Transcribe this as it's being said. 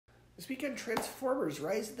This weekend, Transformers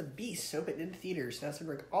Rise of the Beasts opened in theaters, now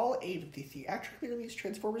celebrating all 8 of the theatrically released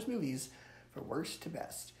Transformers movies from worst to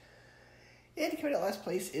best. And coming at last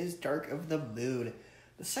place is Dark of the Moon.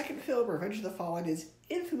 The second film, Revenge of the Fallen, is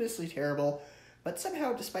infamously terrible, but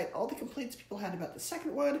somehow, despite all the complaints people had about the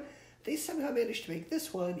second one, they somehow managed to make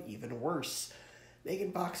this one even worse.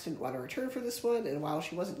 Megan Fox didn't want to return for this one, and while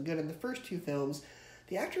she wasn't good in the first 2 films,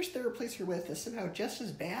 the actress they replaced her with is somehow just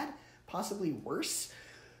as bad, possibly worse.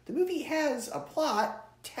 The movie has a plot,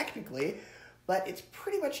 technically, but it's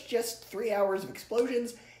pretty much just 3 hours of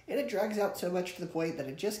explosions, and it drags out so much to the point that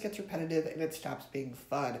it just gets repetitive and it stops being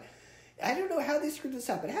fun. I don't know how they screwed this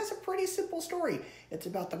up. It has a pretty simple story. It's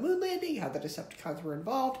about the moon landing, how the Decepticons were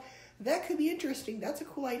involved. That could be interesting. That's a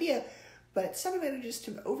cool idea. But someone manages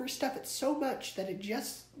to overstuff it so much that it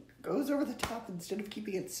just goes over the top instead of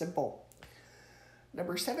keeping it simple.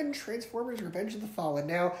 Number 7, Transformers Revenge of the Fallen.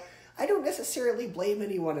 Now, I don't necessarily blame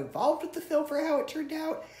anyone involved with the film for how it turned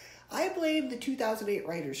out. I blame the 2008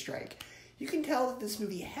 writer's strike. You can tell that this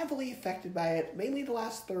movie heavily affected by it, mainly the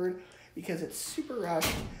last third, because it's super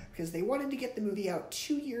rushed, because they wanted to get the movie out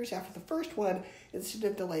 2 years after the first one instead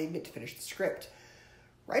of delaying it to finish the script.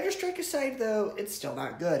 Writer's strike aside, though, it's still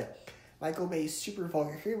not good. Michael Bay's super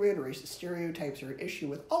vulgar humor and racist stereotypes are an issue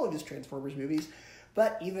with all of his Transformers movies,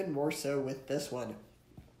 but even more so with this one.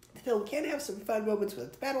 The film can have some fun moments with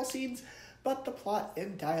its battle scenes, but the plot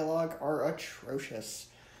and dialogue are atrocious.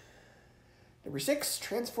 Number 6,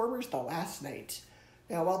 Transformers The Last Night.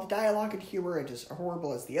 Now, while the dialogue and humor are just as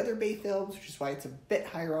horrible as the other Bay films, which is why it's a bit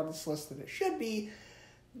higher on this list than it should be,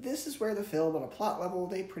 this is where the film, on a plot level,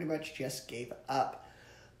 they pretty much just gave up.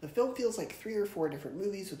 The film feels like 3 or 4 different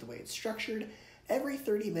movies with the way it's structured. Every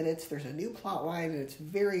 30 minutes, there's a new plot line, and it's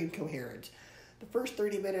very incoherent. The first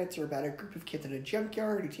 30 minutes are about a group of kids in a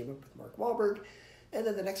junkyard who team up with Mark Wahlberg, and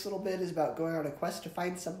then the next little bit is about going on a quest to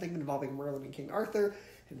find something involving Merlin and King Arthur,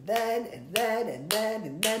 and then,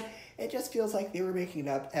 it just feels like they were making it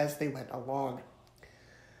up as they went along.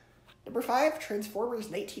 Number 5, Transformers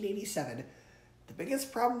 1987. The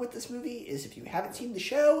biggest problem with this movie is if you haven't seen the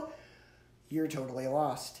show, you're totally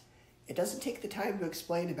lost. It doesn't take the time to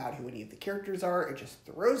explain about who any of the characters are, it just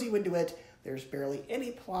throws you into it. There's barely any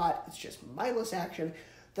plot, it's just mindless action,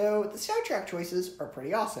 though the soundtrack choices are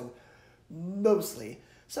pretty awesome. Mostly.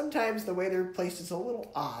 Sometimes the way they're placed is a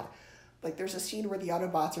little odd. Like there's a scene where the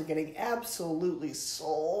Autobots are getting absolutely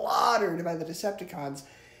slaughtered by the Decepticons,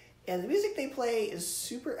 and the music they play is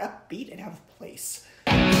super upbeat and out of place.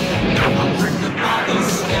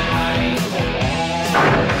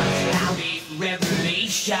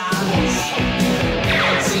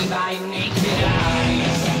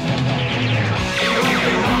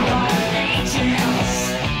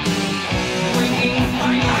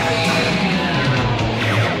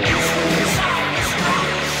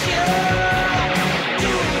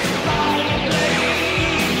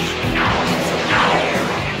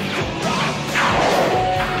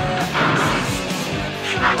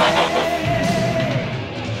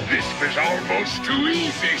 Almost too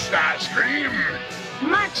easy, Starscream.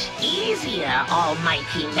 Much easier,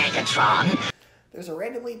 almighty Megatron. There's a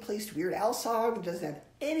randomly placed Weird Al song that doesn't have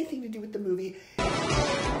anything to do with the movie.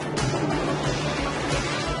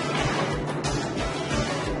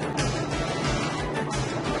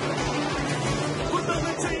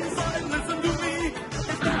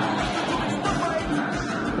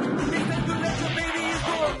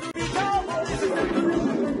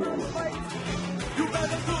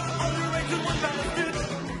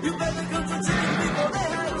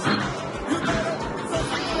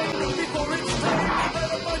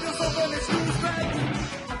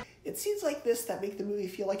 It's scenes like this that make the movie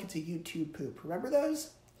feel like it's a YouTube poop. Remember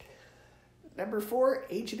those? Number 4,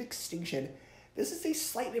 Age of Extinction. This is a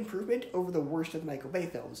slight improvement over the worst of the Michael Bay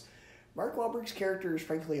films. Mark Wahlberg's character is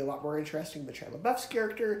frankly a lot more interesting than Shia LaBeouf's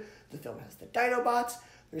character. The film has the Dinobots.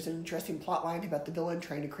 There's an interesting plotline about the villain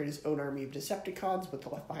trying to create his own army of Decepticons with the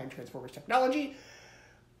left-behind Transformers technology.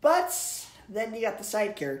 But then you got the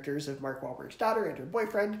side characters of Mark Wahlberg's daughter and her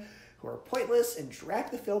boyfriend, who are pointless and drag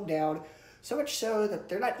the film down, so much so that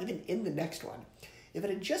they're not even in the next one. If it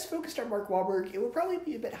had just focused on Mark Wahlberg, it would probably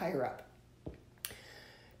be a bit higher up.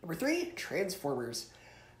 Number 3, Transformers.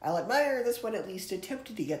 I'll admire this one at least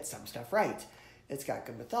attempted to get some stuff right. It's got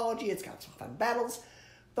good mythology, it's got some fun battles,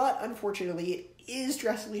 but unfortunately it is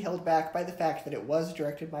drastically held back by the fact that it was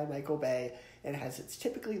directed by Michael Bay and has its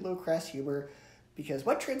typically low-class humor, because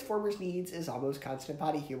what Transformers needs is almost constant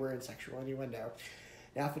body humor and sexual innuendo.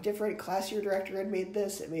 Now, if a different, classier director had made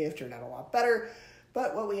this, it may have turned out a lot better,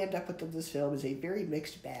 but what we end up with in this film is a very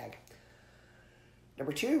mixed bag.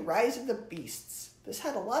 Number 2, Rise of the Beasts. This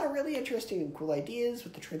had a lot of really interesting and cool ideas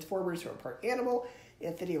with the Transformers who are part animal.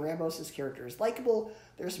 Anthony Ramos' character is likable.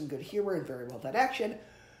 There's some good humor and very well done action.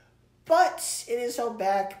 But it is held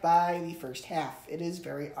back by the first half. It is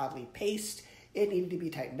very oddly paced. It needed to be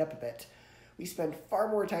tightened up a bit. We spend far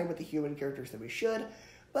more time with the human characters than we should,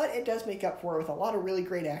 but it does make up for it with a lot of really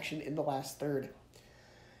great action in the last third.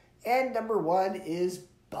 And number 1 is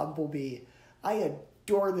Bumblebee. I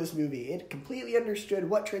adore this movie. It completely understood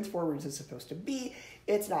what Transformers is supposed to be.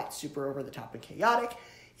 It's not super over the top and chaotic.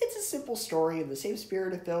 It's a simple story in the same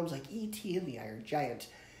spirit of films like E.T. and the Iron Giant.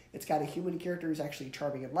 It's got a human character who's actually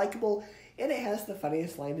charming and likable, and it has the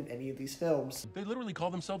funniest line in any of these films. They literally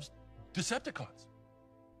call themselves Decepticons.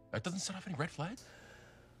 That doesn't set off any red flags?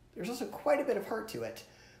 There's also quite a bit of heart to it.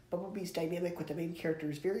 Bumblebee's dynamic with the main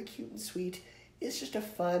character is very cute and sweet. It's just a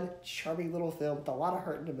fun, charming little film with a lot of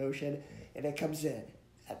heart and emotion, and it comes in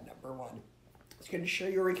at number 1. It's going to share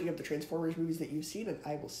your ranking of the Transformers movies that you've seen, and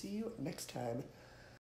I will see you next time.